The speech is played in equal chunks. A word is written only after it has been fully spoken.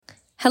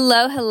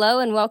Hello,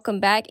 and welcome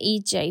back,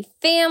 EJ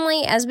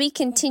family. As we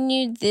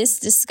continue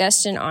this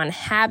discussion on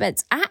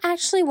habits, I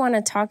actually want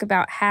to talk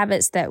about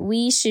habits that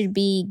we should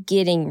be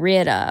getting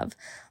rid of,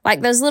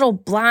 like those little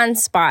blind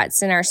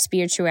spots in our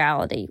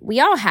spirituality. We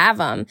all have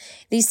them.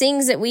 These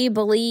things that we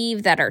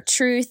believe that are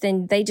truth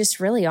and they just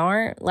really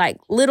aren't, like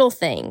little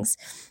things.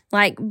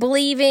 Like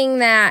believing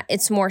that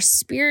it's more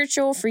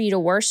spiritual for you to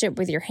worship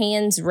with your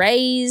hands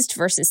raised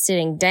versus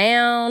sitting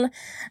down.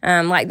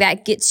 Like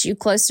that gets you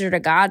closer to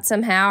God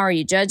somehow, or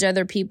you judge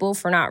other people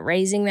for not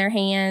raising their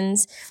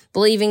hands.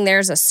 Believing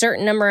there's a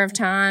certain number of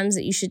times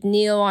that you should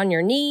kneel on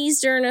your knees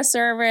during a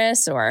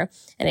service, or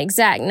an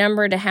exact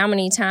number to how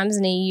many times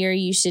in a year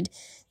you should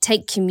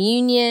take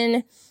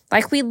communion.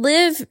 Like we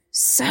live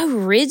so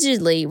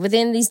rigidly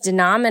within these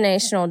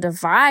denominational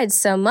divides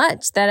so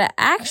much that it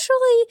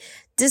actually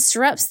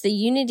disrupts the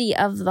unity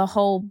of the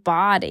whole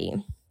body.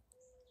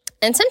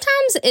 And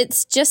sometimes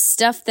it's just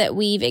stuff that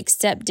we've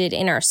accepted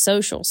in our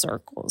social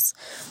circles.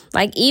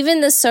 Like even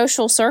the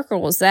social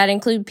circles that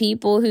include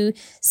people who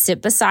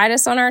sit beside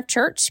us on our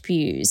church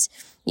pews.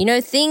 You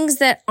know, things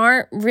that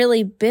aren't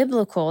really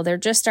biblical. They're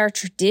just our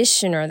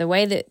tradition or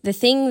the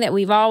thing that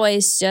we've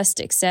always just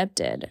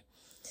accepted.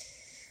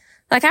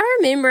 Like I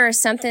remember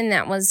something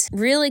that was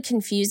really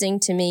confusing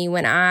to me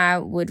when I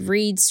would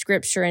read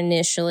scripture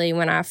initially,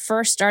 when I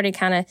first started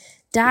kind of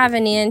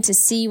diving in to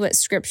see what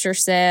scripture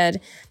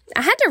said.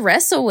 I had to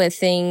wrestle with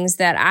things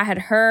that I had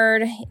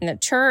heard in the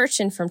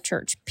church and from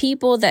church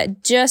people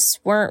that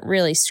just weren't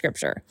really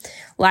scripture.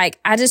 Like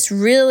I just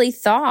really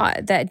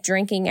thought that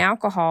drinking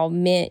alcohol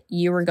meant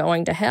you were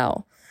going to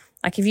hell.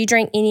 Like if you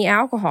drink any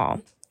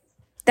alcohol,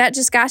 that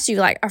just got you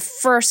like a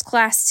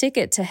first-class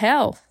ticket to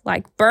hell,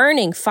 like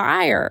burning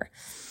fire.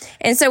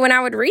 And so when I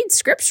would read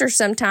scripture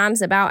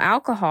sometimes about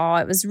alcohol,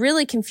 it was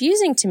really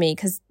confusing to me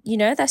because,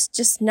 that's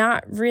just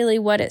not really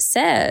what it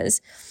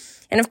says.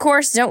 And of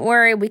course, don't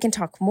worry, we can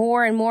talk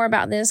more and more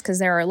about this because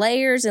there are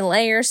layers and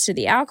layers to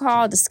the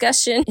alcohol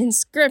discussion in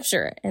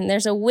scripture. And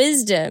there's a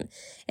wisdom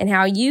in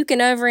how you can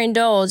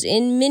overindulge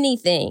in many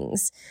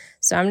things.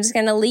 So I'm just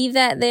going to leave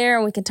that there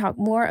and we can talk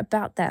more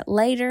about that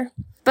later.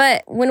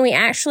 But when we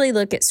actually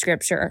look at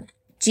scripture,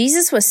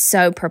 Jesus was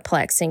so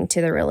perplexing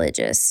to the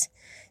religious,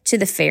 to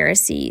the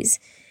Pharisees.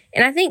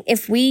 And I think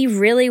if we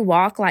really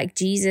walk like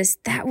Jesus,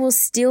 that will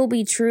still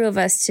be true of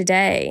us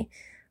today.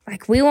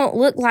 Like we won't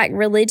look like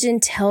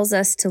religion tells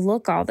us to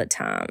look all the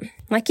time.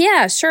 Like,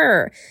 yeah,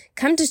 sure,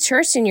 come to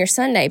church in your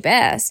Sunday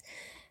best,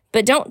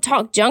 but don't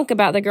talk junk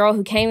about the girl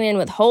who came in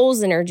with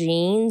holes in her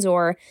jeans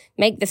or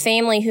make the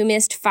family who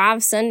missed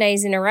 5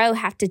 Sundays in a row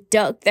have to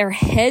duck their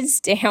heads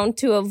down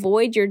to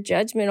avoid your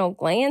judgmental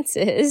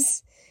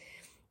glances.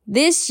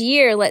 This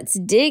year, let's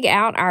dig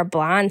out our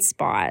blind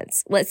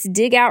spots. Let's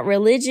dig out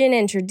religion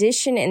and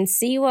tradition and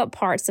see what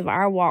parts of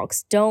our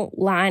walks don't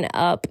line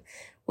up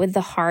with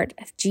the heart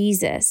of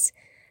Jesus.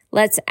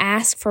 Let's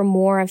ask for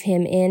more of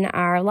him in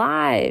our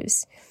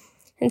lives.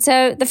 And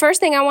so the first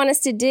thing I want us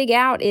to dig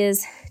out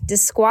is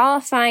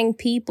disqualifying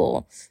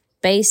people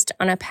based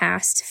on a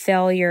past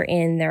failure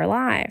in their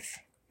life.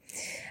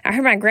 I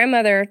heard my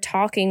grandmother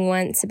talking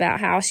once about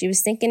how she was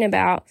thinking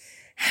about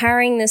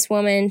hiring this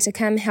woman to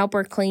come help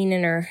her clean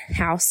in her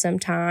house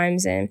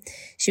sometimes. And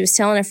she was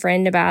telling a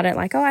friend about it,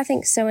 like, oh, I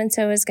think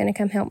so-and-so is going to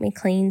come help me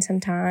clean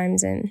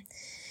sometimes. And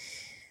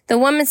the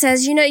woman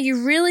says,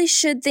 you really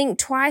should think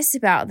twice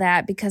about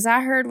that because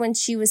I heard when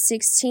she was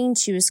 16,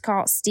 she was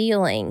caught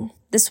stealing.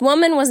 This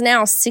woman was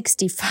now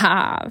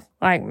 65.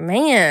 Like,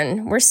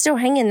 man, we're still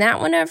hanging that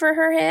one over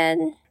her head.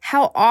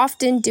 How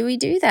often do we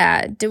do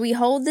that? Do we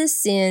hold the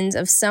sins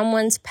of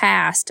someone's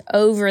past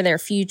over their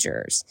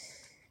futures?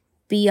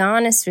 Be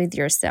honest with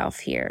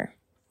yourself here,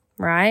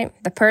 right?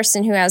 The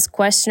person who has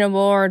questionable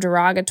or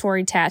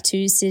derogatory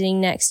tattoos sitting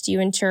next to you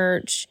in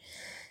church,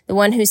 the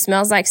one who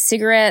smells like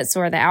cigarettes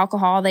or the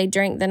alcohol they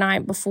drank the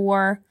night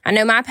before. I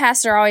know my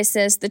pastor always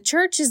says the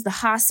church is the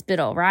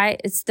hospital,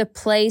 right? It's the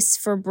place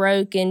for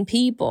broken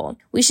people.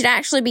 We should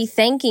actually be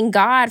thanking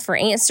God for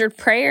answered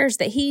prayers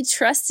that he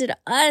trusted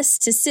us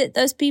to sit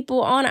those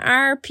people on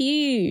our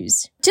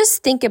pews.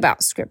 Just think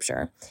about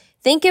scripture.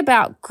 Think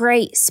about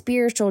great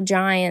spiritual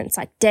giants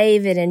like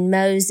David and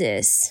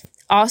Moses,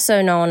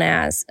 also known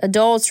as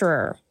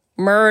adulterer,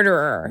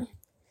 murderer.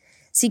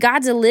 See,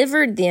 God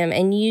delivered them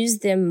and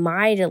used them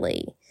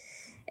mightily.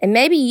 And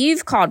maybe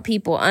you've called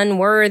people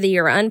unworthy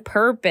or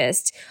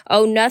unpurposed.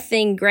 Oh,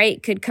 nothing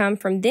great could come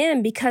from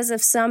them because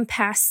of some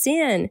past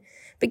sin.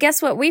 But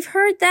guess what? We've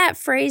heard that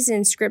phrase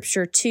in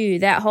scripture too.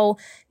 That whole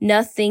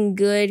nothing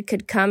good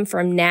could come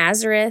from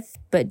Nazareth,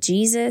 but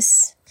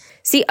Jesus.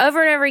 See,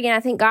 over and over again, I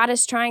think God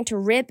is trying to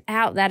rip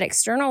out that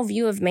external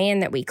view of man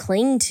that we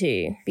cling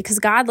to because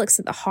God looks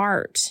at the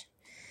heart.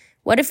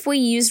 What if we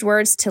used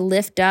words to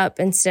lift up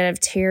instead of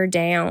tear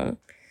down?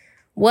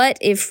 What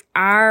if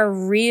our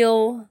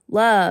real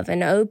love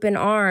and open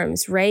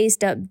arms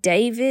raised up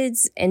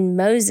David's and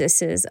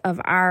Moses's of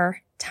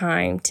our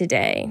time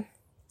today?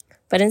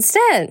 But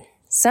instead,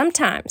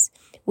 sometimes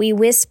we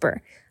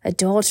whisper,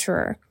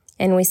 adulterer,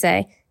 and we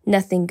say,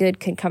 nothing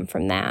good could come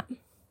from that.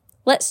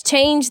 Let's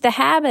change the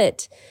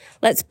habit.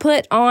 Let's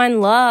put on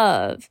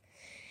love.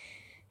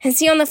 And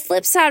see, on the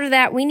flip side of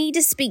that, we need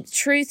to speak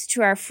truth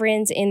to our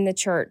friends in the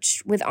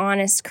church with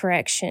honest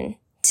correction.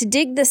 To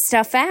dig this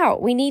stuff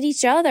out, we need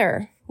each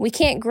other. We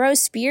can't grow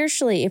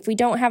spiritually if we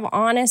don't have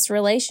honest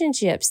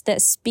relationships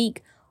that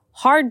speak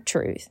hard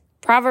truth.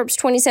 Proverbs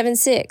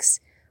 27:6,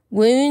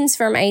 wounds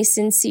from a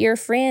sincere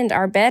friend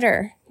are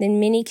better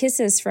than many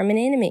kisses from an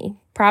enemy.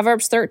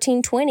 Proverbs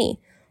 13:20,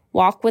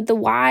 walk with the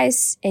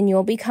wise and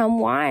you'll become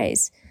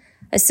wise.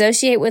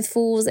 Associate with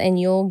fools and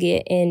you'll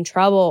get in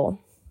trouble.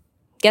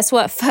 Guess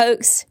what,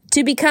 folks?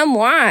 To become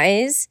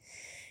wise,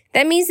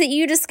 that means that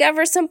you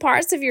discover some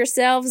parts of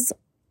yourselves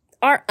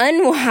are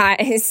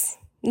unwise.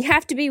 You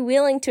have to be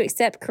willing to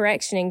accept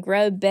correction and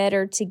grow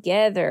better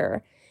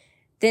together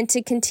than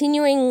to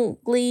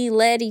continually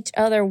let each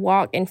other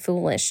walk in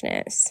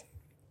foolishness.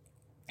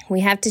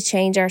 We have to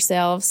change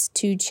ourselves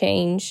to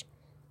change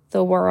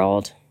the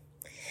world.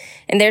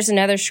 And there's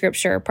another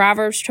scripture,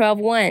 Proverbs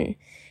 12:1.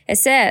 It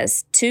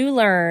says, to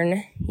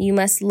learn, you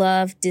must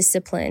love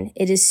discipline.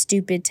 It is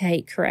stupid to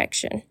hate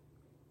correction.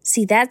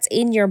 See, that's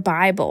in your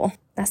Bible.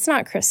 That's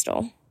not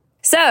Crystal.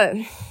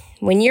 So,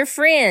 when your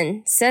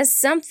friend says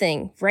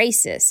something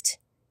racist,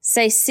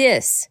 say,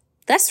 sis,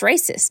 that's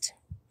racist.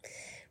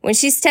 When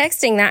she's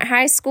texting that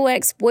high school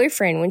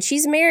ex-boyfriend, when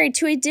she's married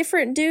to a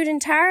different dude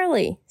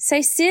entirely,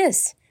 say,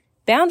 sis,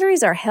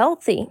 boundaries are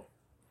healthy.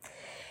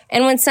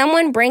 And when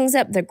someone brings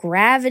up the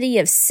gravity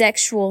of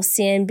sexual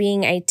sin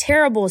being a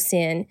terrible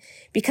sin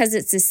because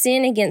it's a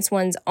sin against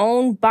one's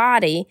own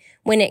body,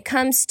 when it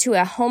comes to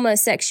a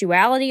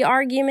homosexuality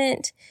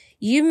argument,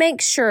 you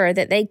make sure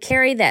that they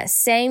carry that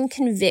same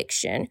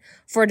conviction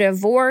for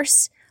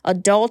divorce,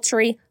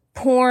 adultery,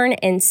 porn,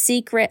 and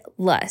secret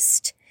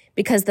lust.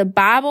 Because the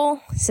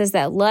Bible says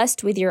that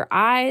lust with your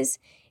eyes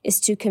is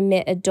to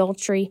commit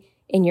adultery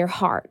in your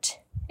heart.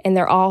 And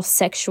they're all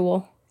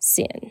sexual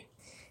sin.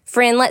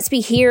 Friend, let's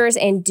be hearers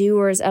and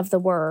doers of the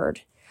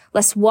word.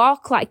 Let's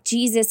walk like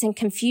Jesus and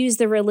confuse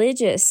the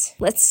religious.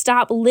 Let's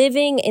stop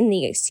living in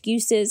the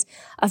excuses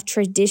of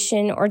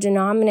tradition or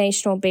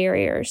denominational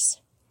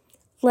barriers.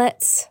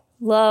 Let's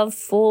love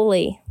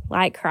fully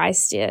like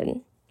Christ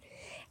did.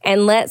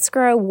 And let's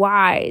grow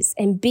wise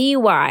and be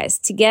wise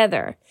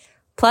together,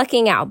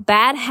 plucking out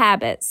bad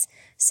habits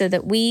so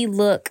that we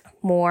look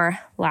more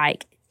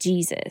like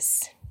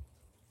Jesus.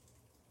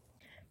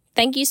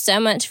 Thank you so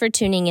much for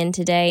tuning in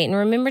today. And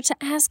remember to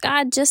ask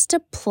God just to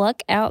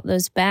pluck out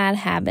those bad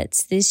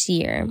habits this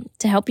year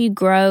to help you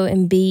grow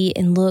and be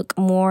and look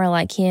more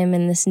like Him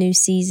in this new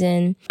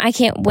season. I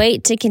can't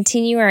wait to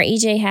continue our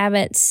EJ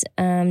Habits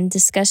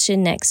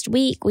discussion next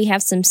week. We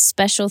have some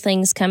special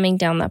things coming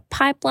down the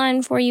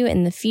pipeline for you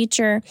in the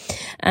future.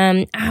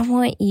 I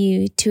want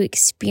you to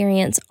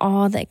experience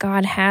all that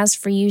God has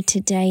for you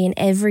today and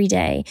every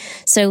day.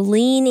 So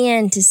lean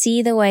in to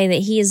see the way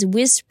that He is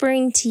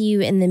whispering to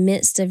you in the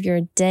midst of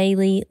your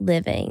daily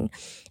living.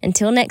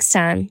 Until next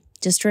time,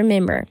 just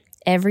remember,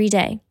 every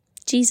day,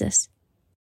 Jesus.